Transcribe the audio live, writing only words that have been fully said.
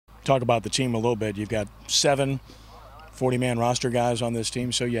talk about the team a little bit. You've got 7 40-man roster guys on this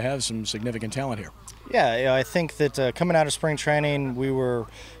team, so you have some significant talent here. Yeah, I think that coming out of spring training, we were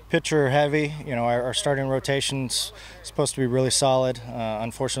pitcher heavy. Our starting rotation's supposed to be really solid.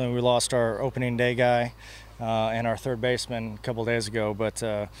 Unfortunately, we lost our opening day guy and our third baseman a couple days ago. But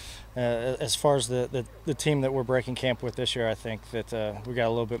as far as the team that we're breaking camp with this year, I think that we got a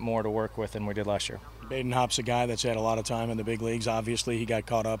little bit more to work with than we did last year. Baden Hop's a guy that's had a lot of time in the big leagues. Obviously, he got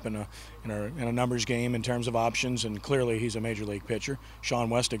caught up in a numbers game in terms of options, and clearly he's a major league pitcher. Sean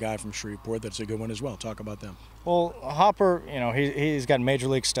West, a guy from Shreveport, that's a good one as well. Talk about them. Well, Hopper, he's got major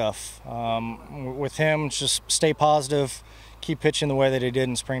league stuff. With him, just stay positive, keep pitching the way that he did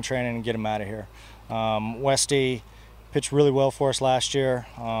in spring training, and get him out of here. Westy pitched really well for us last year.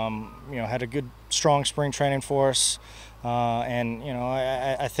 Had a good, strong spring training for us.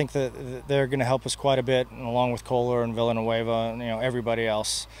 I think that they're going to help us quite a bit, and along with Kohler and Villanueva and everybody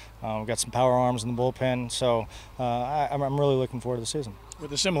else. We've got some power arms in the bullpen, so I'm really looking forward to the season.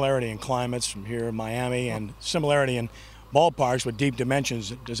 With the similarity in climates from here in Miami and similarity in ballparks with deep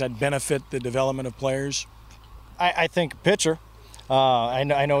dimensions, does that benefit the development of players? I think pitcher. I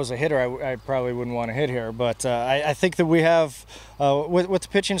know as a hitter I probably wouldn't want to hit here, but I think that we have, with the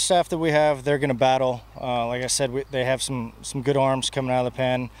pitching staff that we have, they're going to battle. Like I said, they have some good arms coming out of the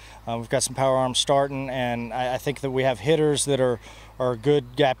pen. We've got some power arms starting, and I think that we have hitters that are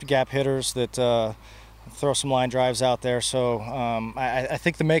good gap-to-gap hitters that throw some line drives out there. So I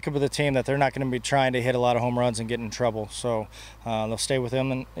think the makeup of the team, that they're not going to be trying to hit a lot of home runs and get in trouble. So they'll stay with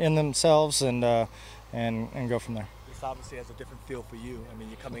them in themselves and go from there. Obviously has a different feel for you. I mean,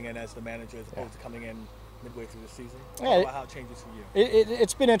 you're coming in as the manager as opposed to coming in midway through the season. Talk about how it changes for you.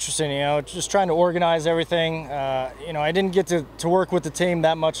 It's been interesting, just trying to organize everything. I didn't get to work with the team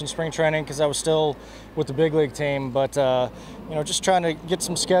that much in spring training because I was still with the big league team, but just trying to get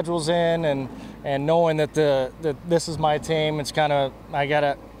some schedules in and knowing that this is my team. It's I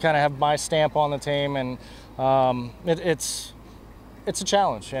gotta have my stamp on the team, and it's a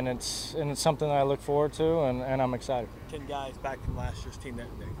challenge, and it's something that I look forward to, and I'm excited. 10 guys back from last year's team that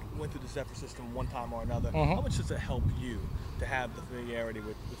went through the Zephyr system one time or another. How much does it help you to have the familiarity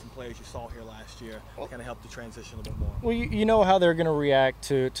with some players you saw here last year to kind of help the transition a bit more? Well, you know how they're going to react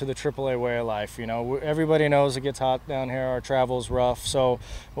to the AAA way of life. Everybody knows it gets hot down here. Our travel's rough, so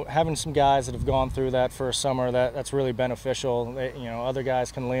having some guys that have gone through that for a summer, that's really beneficial. Other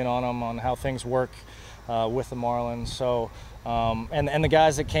guys can lean on them on how things work with the Marlins. So. And the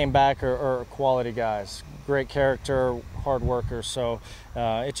guys that came back are quality guys, great character, hard workers, so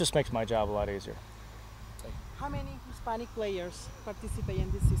it just makes my job a lot easier. How many Hispanic players participate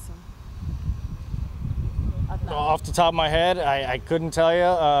in this season? Off the top of my head, I couldn't tell you.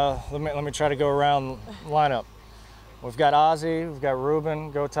 Let me try to go around the lineup. We've got Ozzie, we've got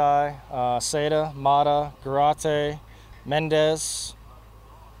Ruben, Gotay, Seda, Mata, Garate, Mendez.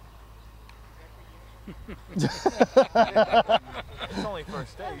 It's only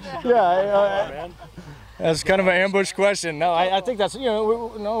first stage. Yeah, that's kind of an ambush question. No, I think that's we've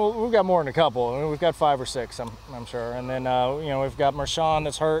got more than a couple. We've got 5 or 6, I'm sure, and then we've got Marshawn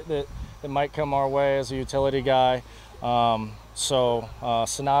that's hurt that might come our way as a utility guy.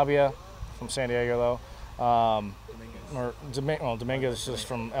 Sanabia from San Diego though, Dominguez is just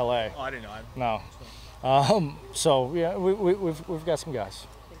from LA. Oh, I didn't know. No, we've got some guys.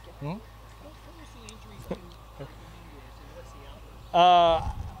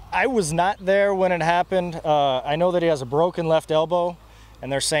 I was not there when it happened. I know that he has a broken left elbow,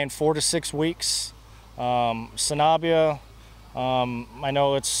 and they're saying 4 to 6 weeks. Sanabia, I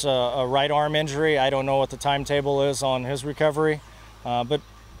know it's a right arm injury. I don't know what the timetable is on his recovery, but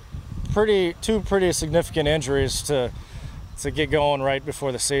two pretty significant injuries to get going right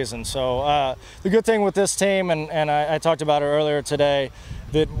before the season. So the good thing with this team, and I talked about it earlier today,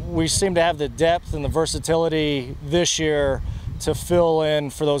 that we seem to have the depth and the versatility this year to fill in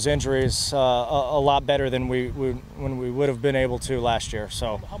for those injuries a lot better than when we would have been able to last year.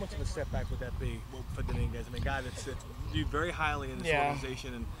 So how much of a setback would that be for Dominguez? I mean, a guy that's viewed very highly in this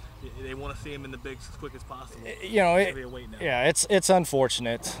organization, and they want to see him in the bigs as quick as possible. It's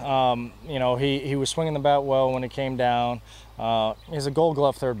unfortunate. He was swinging the bat well when he came down. He's a Gold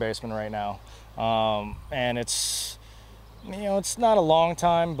Glove third baseman right now, and it's not a long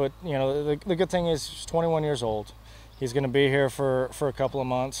time, but the good thing is he's 21 years old. He's going to be here for a couple of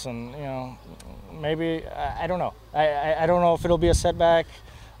months, and maybe I don't know. I don't know if it'll be a setback.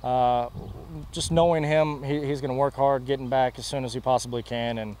 Just knowing him, he's going to work hard, getting back as soon as he possibly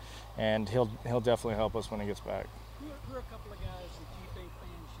can, and he'll definitely help us when he gets back. Who are a couple of guys that you think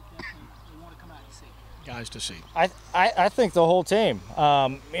fans should definitely want to come out and see? guys to see? I think the whole team.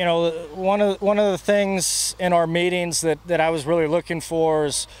 You know, one of the things in our meetings that I was really looking for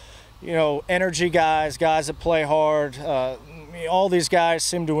is, you know, energy guys that play hard. All these guys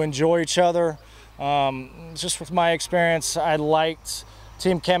seem to enjoy each other. Just with my experience, I liked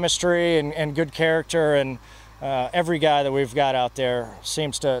team chemistry and good character, and every guy that we've got out there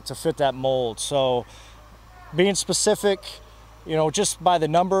seems to fit that mold. So being specific, you know, just by the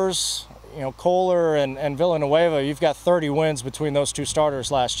numbers, you know, Kohler and Villanueva, you've got 30 wins between those two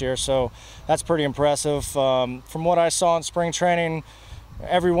starters last year, so that's pretty impressive. From what I saw in spring training,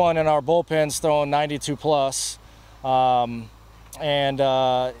 everyone in our bullpen's throwing 92 plus. You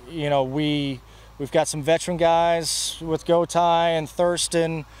know, we've got some veteran guys with Gotay and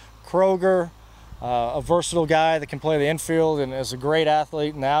Thurston, Kroger, a versatile guy that can play the infield and is a great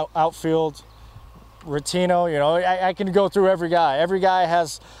athlete in the outfield. Rotino, you know, I can go through every guy. Every guy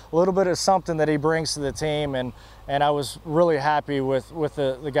has a little bit of something that he brings to the team, and I was really happy with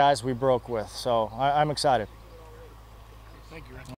the guys we broke with. So I'm excited. Thank you.